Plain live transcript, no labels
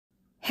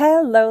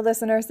Hello,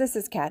 listeners. This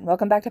is Kat.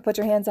 Welcome back to Put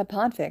Your Hands Up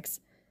Podfic.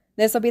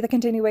 This will be the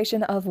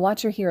continuation of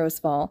Watch Your Heroes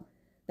Fall.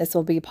 This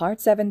will be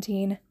Part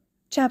 17,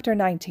 Chapter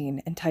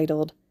 19,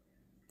 entitled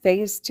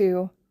Phase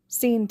 2,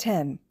 Scene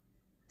 10,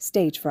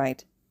 Stage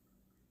Fright.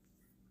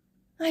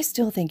 I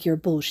still think you're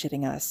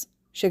bullshitting us,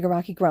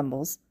 Shigaraki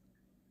grumbles.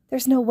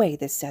 There's no way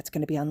this set's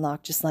going to be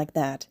unlocked just like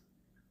that.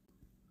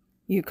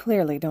 You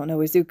clearly don't know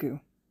Izuku,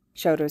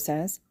 Shoto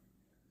says.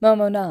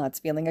 Momo nods,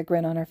 feeling a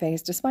grin on her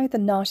face despite the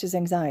nauseous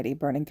anxiety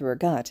burning through her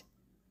gut.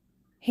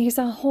 He's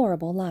a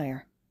horrible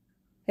liar.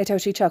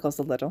 Hitoshi chuckles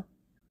a little.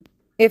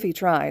 If he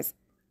tries.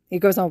 He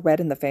goes all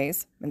red in the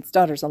face and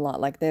stutters a lot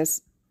like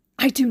this.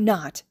 I do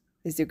not,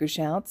 Izuku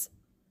shouts.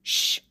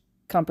 Shh,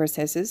 Compass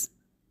hisses.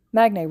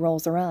 Magne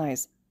rolls her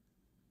eyes.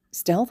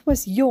 Stealth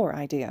was your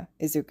idea,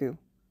 Izuku.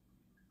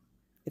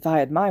 If I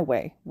had my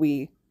way,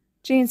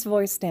 Jean's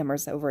voice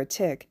stammers over a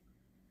tick.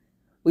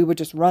 We would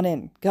just run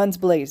in, guns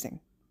blazing.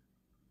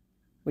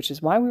 Which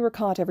is why we were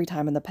caught every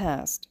time in the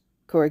past,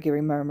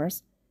 Kurogiri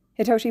murmurs.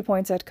 Hitoshi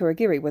points at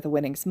Kurogiri with a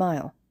winning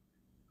smile.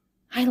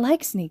 I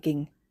like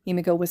sneaking,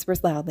 Himiko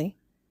whispers loudly.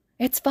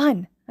 It's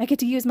fun. I get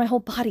to use my whole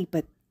body,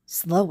 but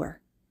slower.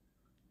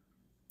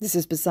 This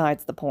is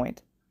besides the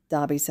point,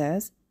 Dabi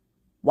says.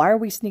 Why are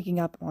we sneaking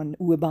up on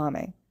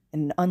Uebame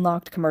in an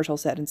unlocked commercial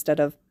set instead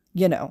of,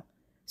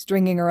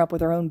 stringing her up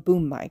with her own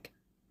boom mic?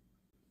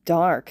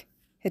 Dark,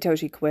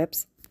 Hitoshi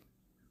quips.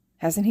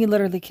 Hasn't he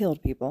literally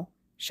killed people?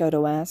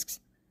 Shoto asks.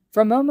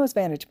 From Momo's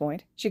vantage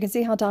point, she can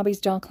see how Dabi's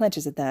jaw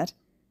clenches at that,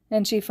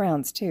 and she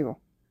frowns too.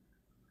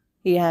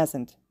 He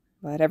hasn't,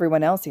 but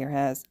everyone else here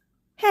has.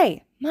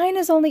 Hey, mine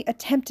is only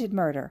attempted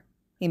murder,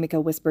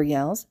 Himiko whisper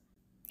yells.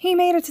 He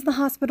made it to the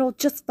hospital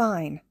just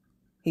fine.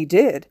 He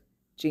did,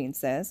 Jean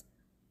says.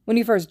 When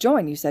you first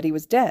joined, you said he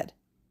was dead.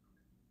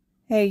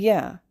 Hey,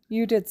 yeah,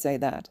 you did say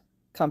that,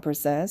 Kumper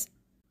says.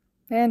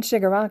 And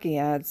Shigaraki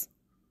adds,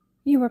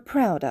 You were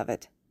proud of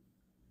it.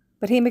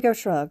 But Himiko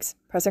shrugs,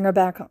 pressing her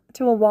back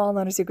to a wall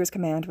on Izuku's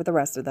command with the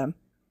rest of them.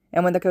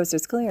 And when the coast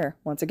is clear,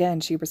 once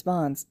again she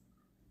responds.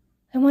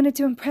 I wanted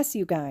to impress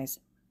you guys.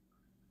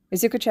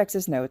 Izuku checks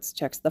his notes,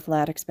 checks the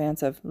flat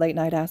expanse of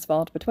late-night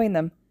asphalt between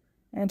them,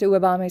 and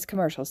Uebame's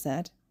commercial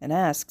set, and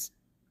asks,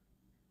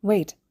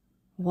 Wait,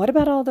 what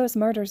about all those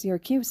murders you're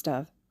accused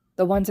of?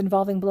 The ones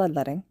involving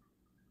bloodletting?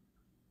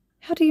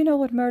 How do you know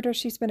what murders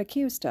she's been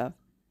accused of?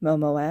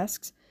 Momo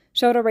asks.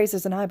 Shoto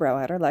raises an eyebrow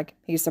at her like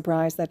he's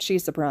surprised that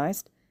she's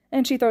surprised,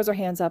 and she throws her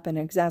hands up in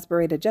an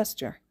exasperated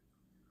gesture.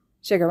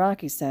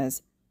 Shigaraki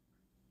says,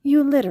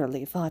 You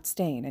literally fought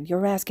Stain, and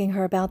you're asking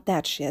her about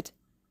that shit.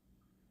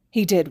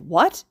 He did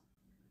what?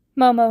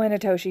 Momo and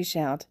Hitoshi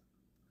shout,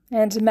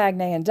 and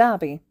Magne and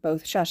Dabi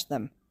both shush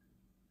them.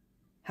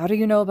 How do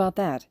you know about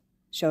that?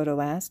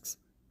 Shoto asks.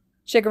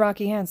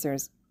 Shigaraki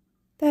answers,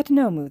 That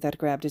Nomu that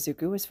grabbed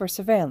Izuku is for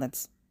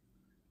surveillance.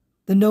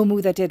 The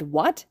Nomu that did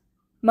what?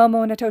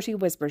 Momo and Hitoshi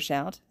whisper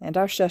shout, and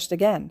are shushed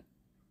again.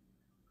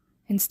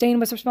 And Stain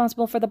was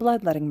responsible for the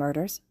bloodletting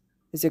murders?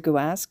 Izuku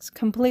asks,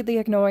 completely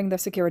ignoring the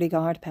security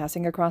guard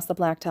passing across the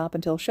blacktop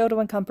until Shoto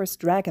and Compass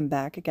drag him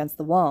back against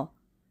the wall.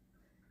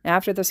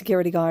 After the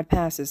security guard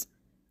passes,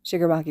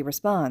 Shigaraki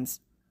responds,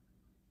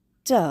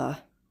 Duh.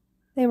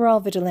 They were all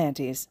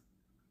vigilantes.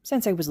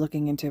 Sensei was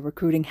looking into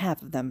recruiting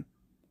half of them.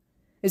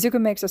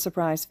 Izuku makes a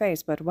surprised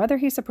face, but whether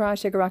he's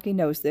surprised Shigaraki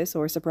knows this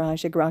or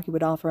surprised Shigaraki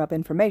would offer up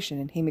information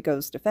in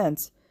Himiko's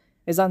defense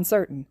is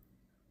uncertain.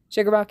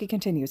 Shigaraki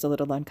continues a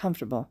little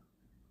uncomfortable.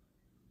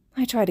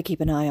 I try to keep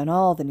an eye on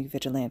all the new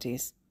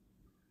vigilantes.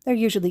 They're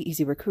usually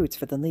easy recruits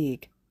for the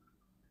League.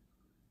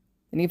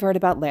 And you've heard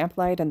about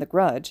Lamplight and the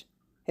Grudge?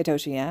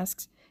 Hitoshi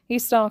asks. He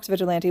stalks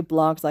vigilante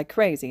blogs like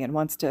crazy and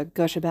wants to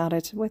gush about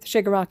it with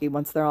Shigaraki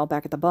once they're all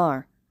back at the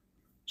bar.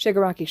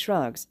 Shigaraki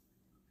shrugs.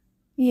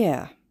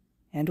 Yeah,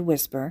 and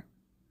whisper.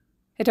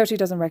 Hitoshi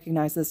doesn't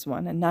recognize this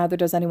one, and neither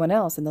does anyone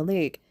else in the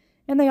League,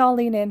 and they all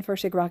lean in for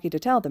Shigaraki to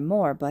tell them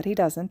more, but he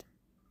doesn't.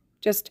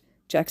 Just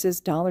checks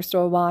his dollar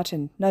store watch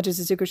and nudges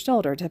Izuku's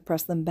shoulder to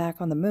press them back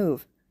on the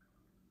move.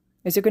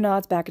 Izuku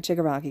nods back at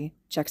Shigaraki,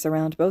 checks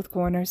around both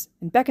corners,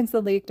 and beckons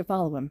the League to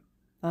follow him,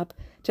 up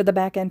to the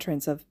back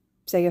entrance of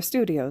Seiya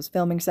Studios,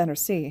 Filming Center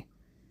C.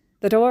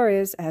 The door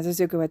is, as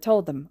Izuku had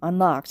told them,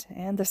 unlocked,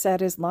 and the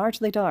set is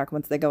largely dark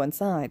once they go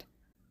inside.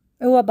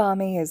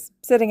 Uebame is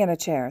sitting in a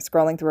chair,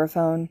 scrolling through her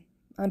phone,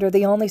 under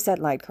the only set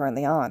light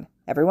currently on.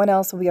 Everyone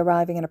else will be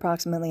arriving in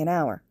approximately an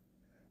hour.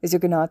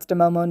 Izuku nods to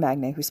Momo and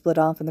Magne, who split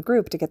off in the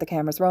group to get the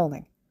cameras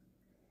rolling.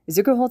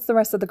 Izuku holds the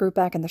rest of the group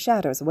back in the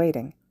shadows,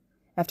 waiting.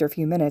 After a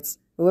few minutes,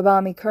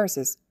 Uebame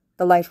curses.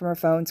 The light from her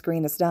phone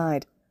screen has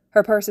died.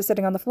 Her purse is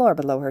sitting on the floor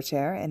below her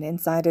chair, and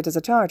inside it is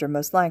a charger,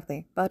 most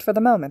likely, but for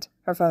the moment,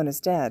 her phone is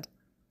dead.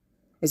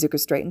 Izuku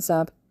straightens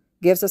up,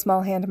 gives a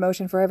small hand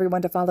motion for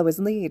everyone to follow his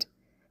lead,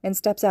 and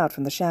steps out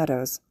from the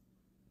shadows.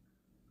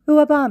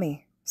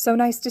 Uebame, so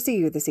nice to see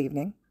you this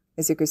evening,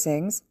 Izuku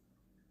sings.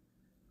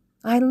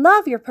 I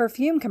love your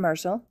perfume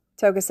commercial,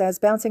 Toga says,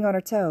 bouncing on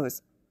her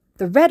toes.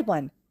 The red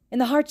one, in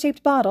the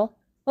heart-shaped bottle.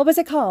 What was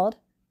it called?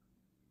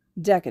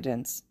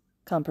 Decadence,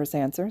 Compass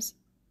answers.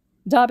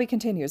 Dabi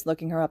continues,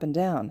 looking her up and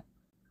down.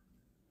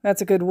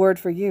 That's a good word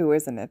for you,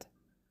 isn't it?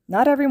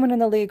 Not everyone in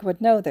the league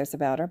would know this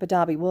about her, but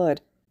Dabi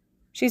would.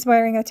 She's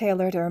wearing a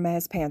tailored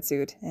Hermes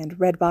pantsuit and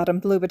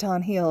red-bottomed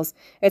Louboutin heels.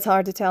 It's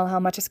hard to tell how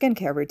much a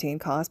skincare routine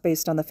costs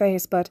based on the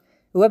face, but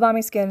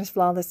Uebami's skin is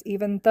flawless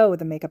even though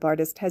the makeup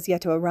artist has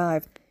yet to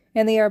arrive,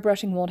 and the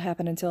airbrushing won't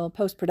happen until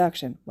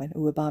post-production, when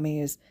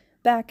Uebami is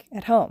back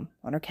at home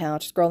on her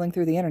couch scrolling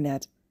through the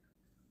internet.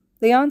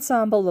 The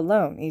ensemble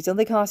alone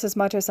easily costs as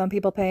much as some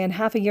people pay in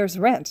half a year's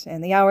rent,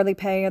 and the hourly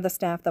pay of the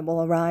staff that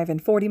will arrive in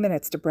 40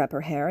 minutes to prep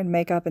her hair and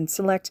makeup and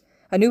select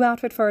a new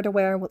outfit for her to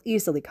wear will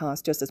easily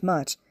cost just as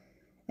much.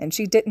 And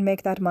she didn't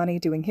make that money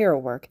doing hero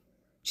work.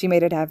 She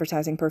made it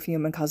advertising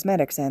perfume and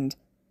cosmetics and,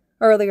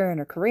 earlier in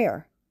her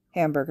career,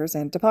 hamburgers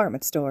and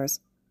department stores.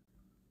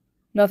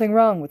 Nothing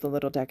wrong with a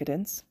little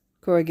decadence,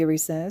 Kurogiri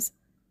says.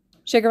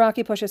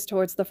 Shigaraki pushes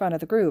towards the front of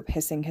the group,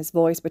 hissing his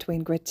voice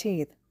between grit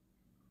teeth.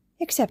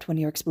 Except when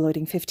you're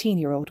exploiting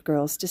 15-year-old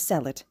girls to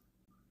sell it.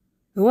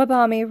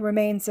 Uebami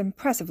remains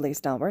impressively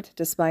stalwart,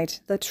 despite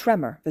the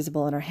tremor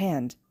visible in her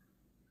hand.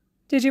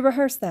 Did you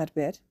rehearse that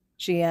bit?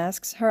 She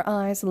asks, her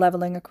eyes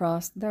leveling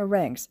across their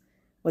ranks,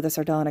 with a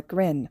sardonic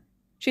grin.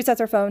 She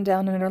sets her phone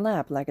down in her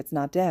lap like it's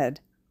not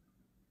dead.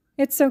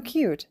 It's so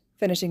cute,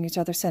 finishing each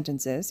other's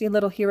sentences. You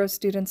little hero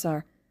students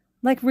are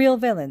like real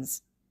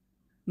villains.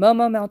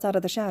 Momo melts out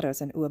of the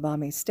shadows and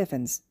Uebami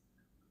stiffens.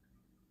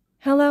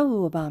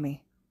 Hello,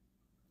 Uebami.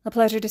 A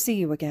pleasure to see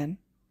you again.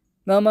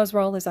 Momo's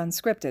role is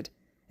unscripted.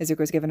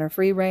 Izuku's given her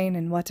free rein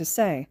in what to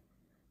say.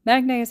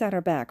 Magne is at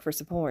her back for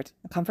support,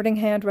 a comforting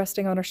hand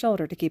resting on her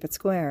shoulder to keep it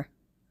square.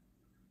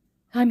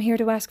 I'm here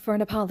to ask for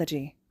an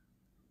apology.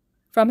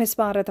 From his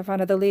spot at the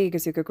front of the league,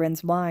 Izuku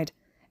grins wide.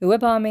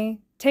 Uebami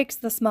takes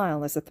the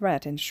smile as a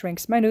threat and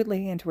shrinks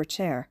minutely into her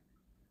chair.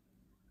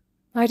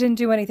 I didn't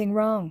do anything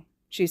wrong,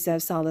 she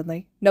says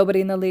solidly.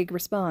 Nobody in the league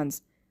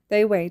responds.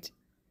 They wait.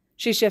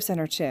 She shifts in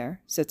her chair,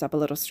 sits up a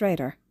little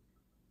straighter.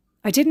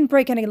 I didn't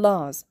break any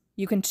laws.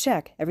 You can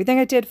check. Everything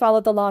I did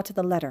followed the law to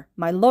the letter.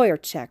 My lawyer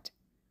checked.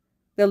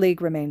 The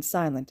league remains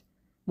silent.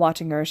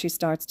 Watching her, she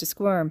starts to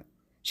squirm.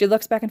 She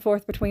looks back and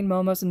forth between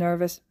Momo's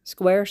nervous,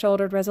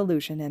 square-shouldered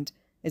resolution and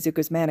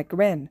Izuku's manic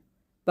grin,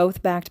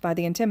 both backed by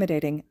the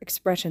intimidating,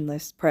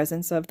 expressionless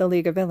presence of the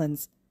League of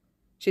Villains.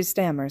 She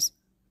stammers.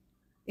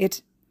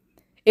 It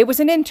was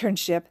an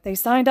internship. They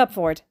signed up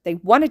for it. They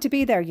wanted to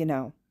be there, you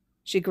know.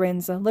 She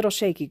grins a little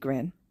shaky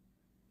grin.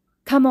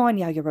 Come on,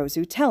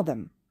 Yaoyorozu, tell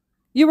them.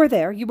 You were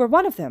there. You were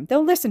one of them.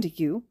 They'll listen to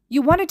you.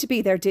 You wanted to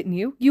be there, didn't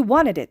you? You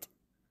wanted it.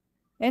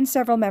 And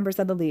several members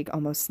of the League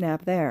almost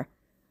snap there.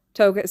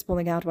 Toga is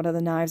pulling out one of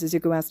the knives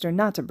Izuku asked her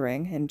not to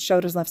bring, and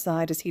Shoto's left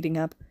side is heating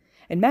up,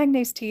 and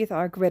Magne's teeth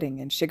are gritting,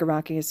 and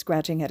Shigaraki is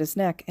scratching at his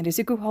neck, and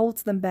Izuku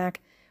holds them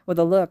back with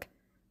a look,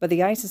 but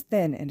the ice is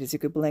thin, and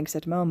Izuku blinks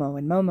at Momo,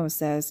 and Momo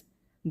says,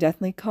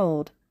 deathly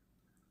cold,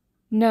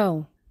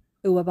 No,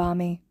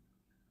 Uebami.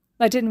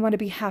 I didn't want to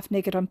be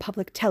half-naked on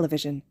public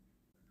television.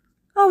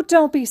 Oh,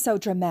 don't be so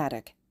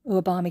dramatic,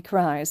 Uebami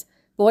cries,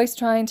 voice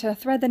trying to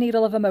thread the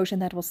needle of emotion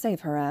that will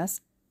save her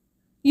ass.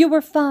 You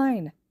were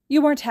fine.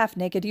 You weren't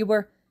half-naked. You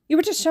were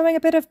just showing a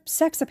bit of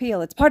sex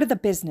appeal. It's part of the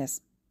business.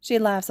 She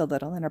laughs a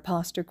little, and her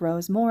posture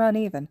grows more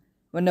uneven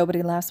when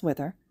nobody laughs with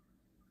her.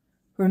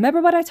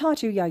 Remember what I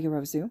taught you,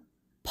 Yaoyorozu.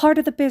 Part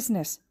of the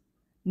business.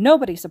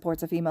 Nobody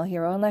supports a female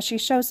hero unless she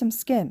shows some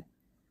skin.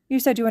 You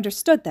said you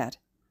understood that.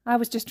 I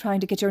was just trying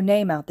to get your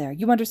name out there.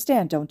 You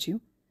understand, don't you?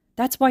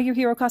 That's why your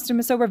hero costume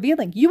is so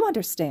revealing. You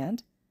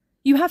understand.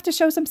 You have to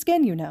show some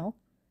skin, you know.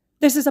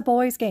 This is a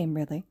boys' game,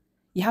 really.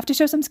 You have to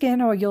show some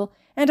skin or you'll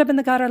end up in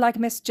the gutter like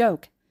Miss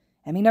Joke.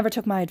 Emmy never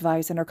took my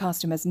advice, and her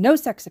costume has no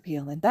sex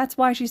appeal, and that's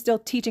why she's still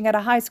teaching at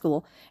a high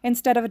school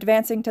instead of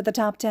advancing to the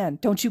top 10.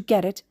 Don't you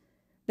get it?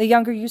 The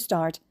younger you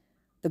start,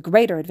 the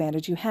greater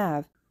advantage you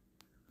have.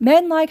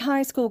 Men like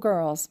high school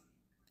girls.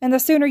 And the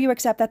sooner you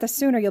accept that, the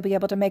sooner you'll be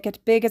able to make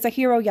it big as a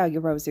hero,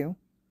 Yaoyorozu.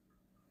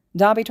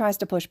 Dabi tries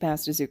to push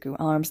past Izuku,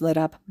 arms lit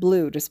up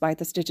blue despite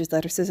the stitches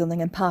that are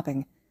sizzling and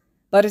popping.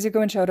 But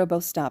Izuku and Shoto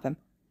both stop him.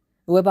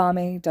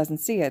 Uebami doesn't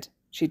see it.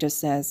 She just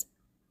says,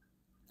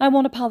 I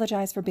won't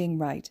apologize for being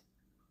right.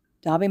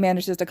 Dabi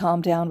manages to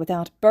calm down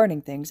without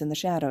burning things in the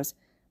shadows,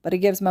 but he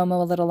gives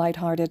Momo a little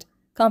light-hearted,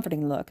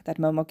 comforting look that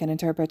Momo can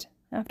interpret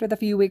after the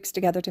few weeks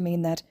together to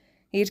mean that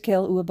he'd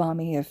kill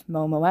Uebami if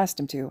Momo asked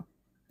him to,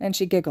 and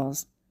she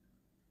giggles.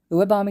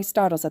 Uebami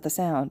startles at the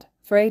sound,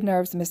 frayed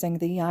nerves missing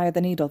the eye of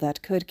the needle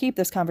that could keep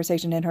this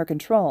conversation in her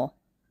control.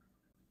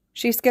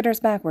 She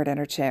skitters backward in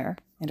her chair,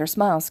 and her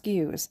smile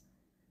skews.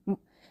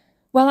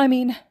 Well, I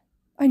mean,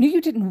 I knew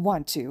you didn't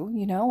want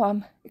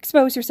to,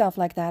 expose yourself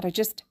like that.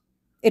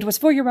 It was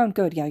for your own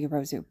good,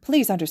 Yaoyorozu.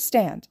 Please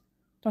understand.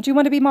 Don't you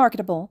want to be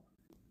marketable?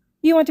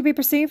 You want to be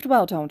perceived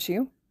well, don't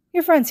you?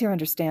 Your friends here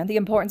understand the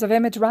importance of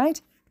image,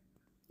 right?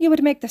 You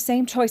would make the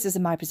same choices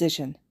in my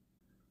position.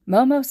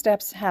 Momo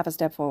steps half a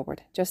step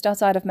forward, just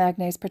outside of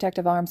Magne's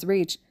protective arm's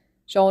reach,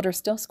 shoulders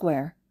still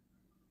square.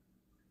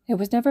 It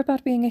was never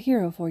about being a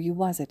hero for you,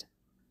 was it?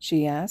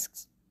 She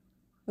asks.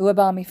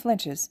 Uebami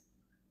flinches.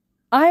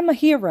 I'm a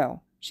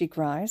hero, she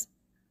cries.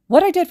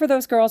 What I did for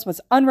those girls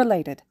was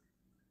unrelated.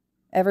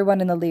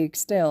 Everyone in the league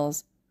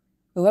stills.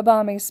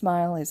 Uebame's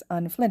smile is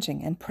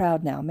unflinching and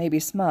proud now, maybe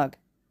smug.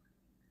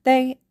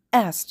 They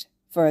asked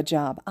for a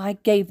job. I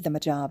gave them a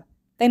job.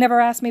 They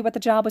never asked me what the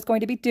job was going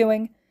to be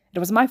doing. It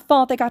was my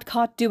fault they got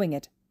caught doing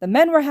it. The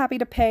men were happy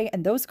to pay,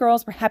 and those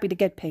girls were happy to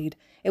get paid.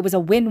 It was a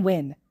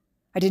win-win.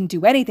 I didn't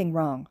do anything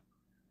wrong.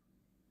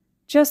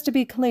 Just to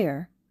be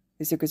clear,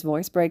 Izuku's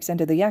voice breaks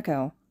into the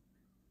echo.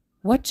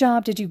 What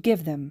job did you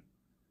give them?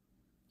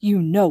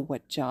 You know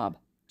what job,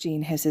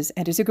 Jean hisses,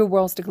 and Izuku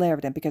whirls to glare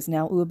at him because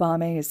now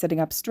Uebame is sitting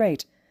up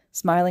straight,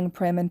 smiling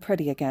prim and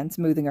pretty again,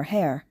 smoothing her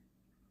hair.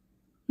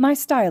 My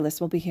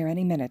stylist will be here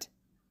any minute,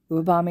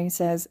 Uebame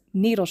says,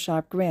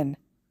 needle-sharp grin.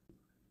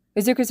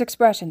 Izuku's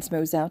expression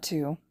smooths out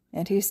too,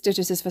 and he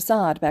stitches his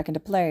facade back into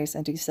place,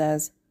 and he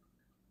says,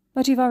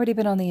 But you've already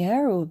been on the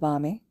air,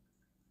 Uebame.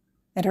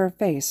 And her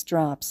face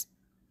drops,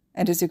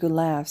 and Izuku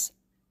laughs.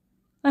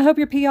 I hope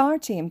your PR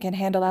team can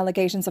handle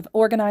allegations of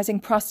organizing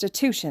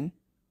prostitution.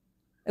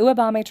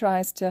 Uebame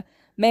tries to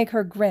make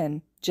her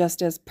grin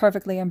just as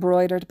perfectly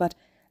embroidered, but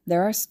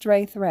there are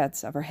stray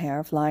threads of her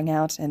hair flying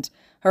out, and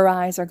her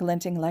eyes are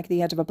glinting like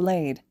the edge of a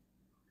blade.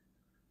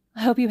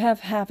 I hope you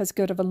have half as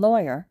good of a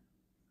lawyer.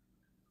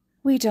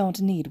 We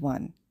don't need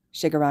one,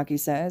 Shigaraki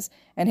says,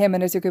 and him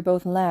and Izuku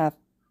both laugh,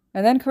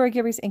 and then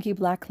Kurogiri's inky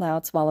black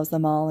cloud swallows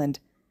them all, and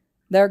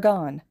they're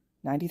gone,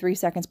 93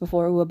 seconds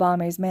before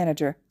Uebame's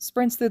manager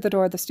sprints through the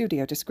door of the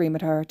studio to scream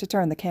at her to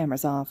turn the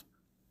cameras off.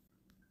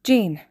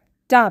 Jean,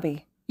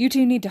 Dabi, you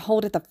two need to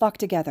hold it the fuck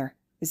together,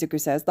 Izuku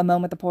says the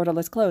moment the portal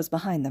is closed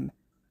behind them.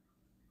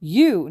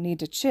 You need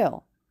to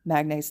chill,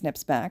 Magne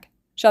snips back,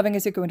 shoving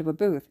Izuku into a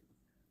booth.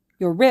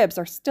 Your ribs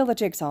are still a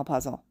jigsaw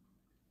puzzle.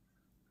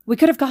 We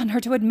could have gotten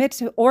her to admit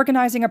to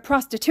organizing a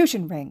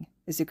prostitution ring,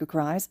 Izuku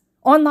cries,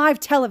 on live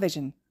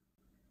television.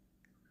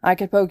 I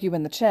could poke you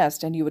in the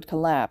chest and you would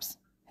collapse,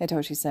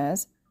 Hitoshi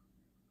says.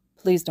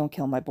 Please don't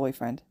kill my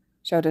boyfriend,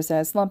 Shoto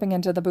says, slumping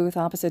into the booth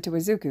opposite to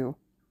Izuku.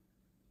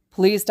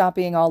 Please stop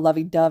being all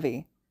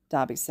lovey-dovey,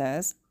 Dabi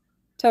says.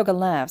 Toga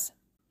laughs.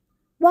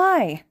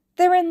 Why?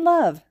 They're in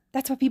love.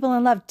 That's what people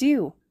in love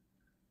do.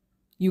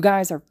 You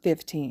guys are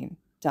 15,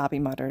 Dabi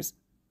mutters.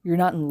 You're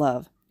not in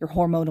love. You're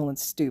hormonal and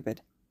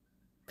stupid.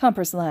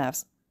 Compress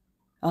laughs.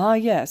 Ah,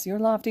 yes, your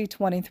lofty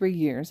 23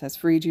 years has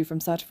freed you from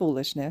such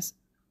foolishness.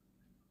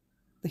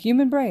 The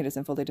human brain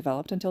isn't fully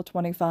developed until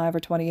 25 or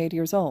 28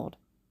 years old,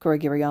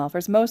 Kurogiri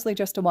offers, mostly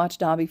just to watch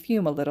Dabi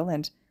fume a little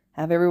and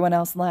have everyone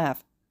else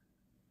laugh.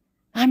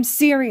 I'm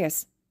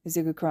serious,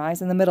 Izuku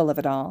cries in the middle of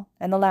it all,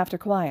 and the laughter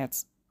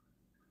quiets.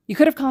 You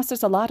could have cost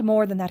us a lot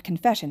more than that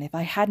confession if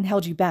I hadn't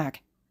held you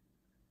back.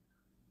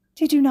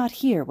 Did you not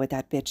hear what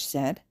that bitch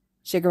said?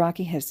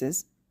 Shigaraki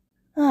hisses.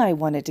 I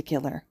wanted to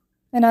kill her,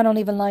 and I don't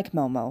even like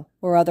Momo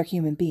or other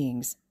human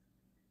beings.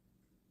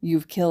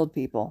 You've killed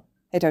people,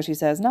 Hitoshi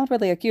says, not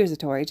really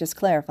accusatory, just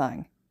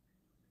clarifying.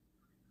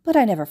 But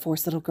I never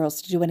forced little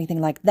girls to do anything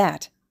like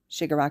that,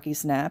 Shigaraki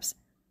snaps.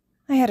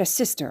 I had a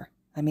sister,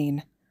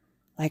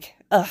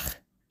 ugh.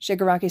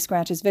 Shigaraki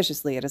scratches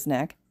viciously at his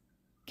neck.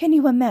 Can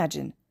you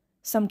imagine?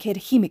 Some kid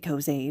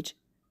Himiko's age?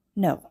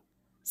 No.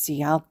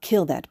 See, I'll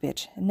kill that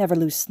bitch and never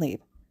lose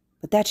sleep.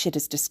 But that shit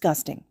is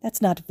disgusting.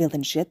 That's not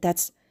villain shit.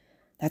 That's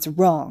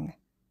wrong.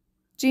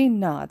 Jean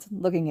nods,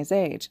 looking his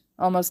age,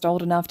 almost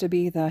old enough to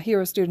be the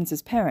hero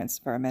students' parents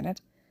for a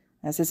minute,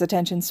 as his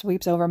attention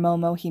sweeps over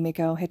Momo,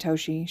 Himiko,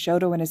 Hitoshi,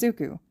 Shoto, and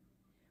Izuku.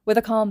 With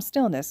a calm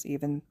stillness,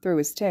 even through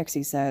his tics,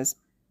 he says,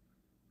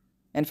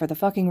 And for the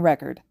fucking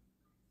record,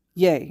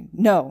 yay,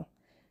 no,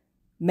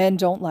 men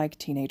don't like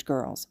teenage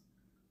girls.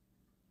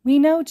 We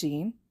know,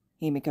 Jean,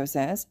 Himiko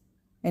says,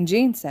 and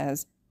Jean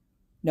says,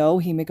 No,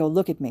 Himiko,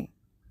 look at me.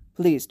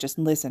 Please, just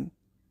listen.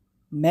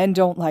 Men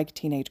don't like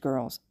teenage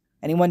girls.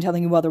 Anyone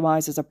telling you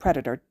otherwise is a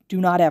predator.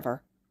 Do not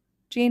ever.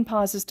 Jean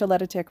pauses to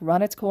let a tick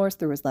run its course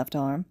through his left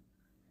arm.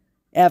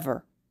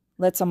 Ever.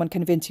 Let someone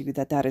convince you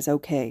that that is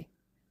okay.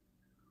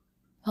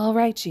 All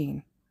right,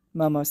 Jean,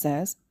 Momo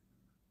says.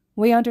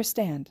 We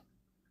understand.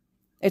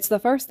 It's the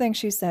first thing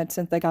she said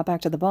since they got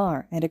back to the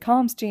bar, and it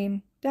calms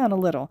Jean down a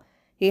little.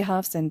 He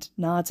huffs and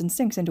nods and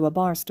sinks into a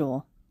bar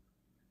stool.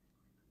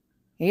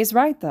 He's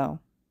right, though,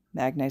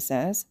 Magne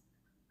says.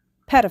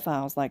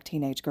 Pedophiles like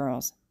teenage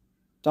girls.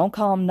 Don't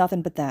call them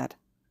nothing but that.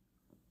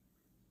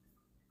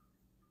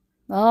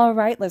 All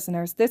right,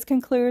 listeners, this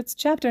concludes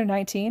Chapter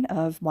 19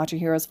 of Watch Your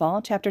Heroes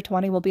Fall. Chapter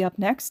 20 will be up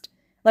next.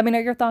 Let me know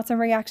your thoughts and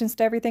reactions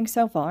to everything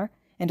so far.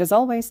 And as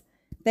always,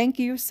 thank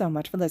you so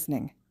much for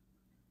listening.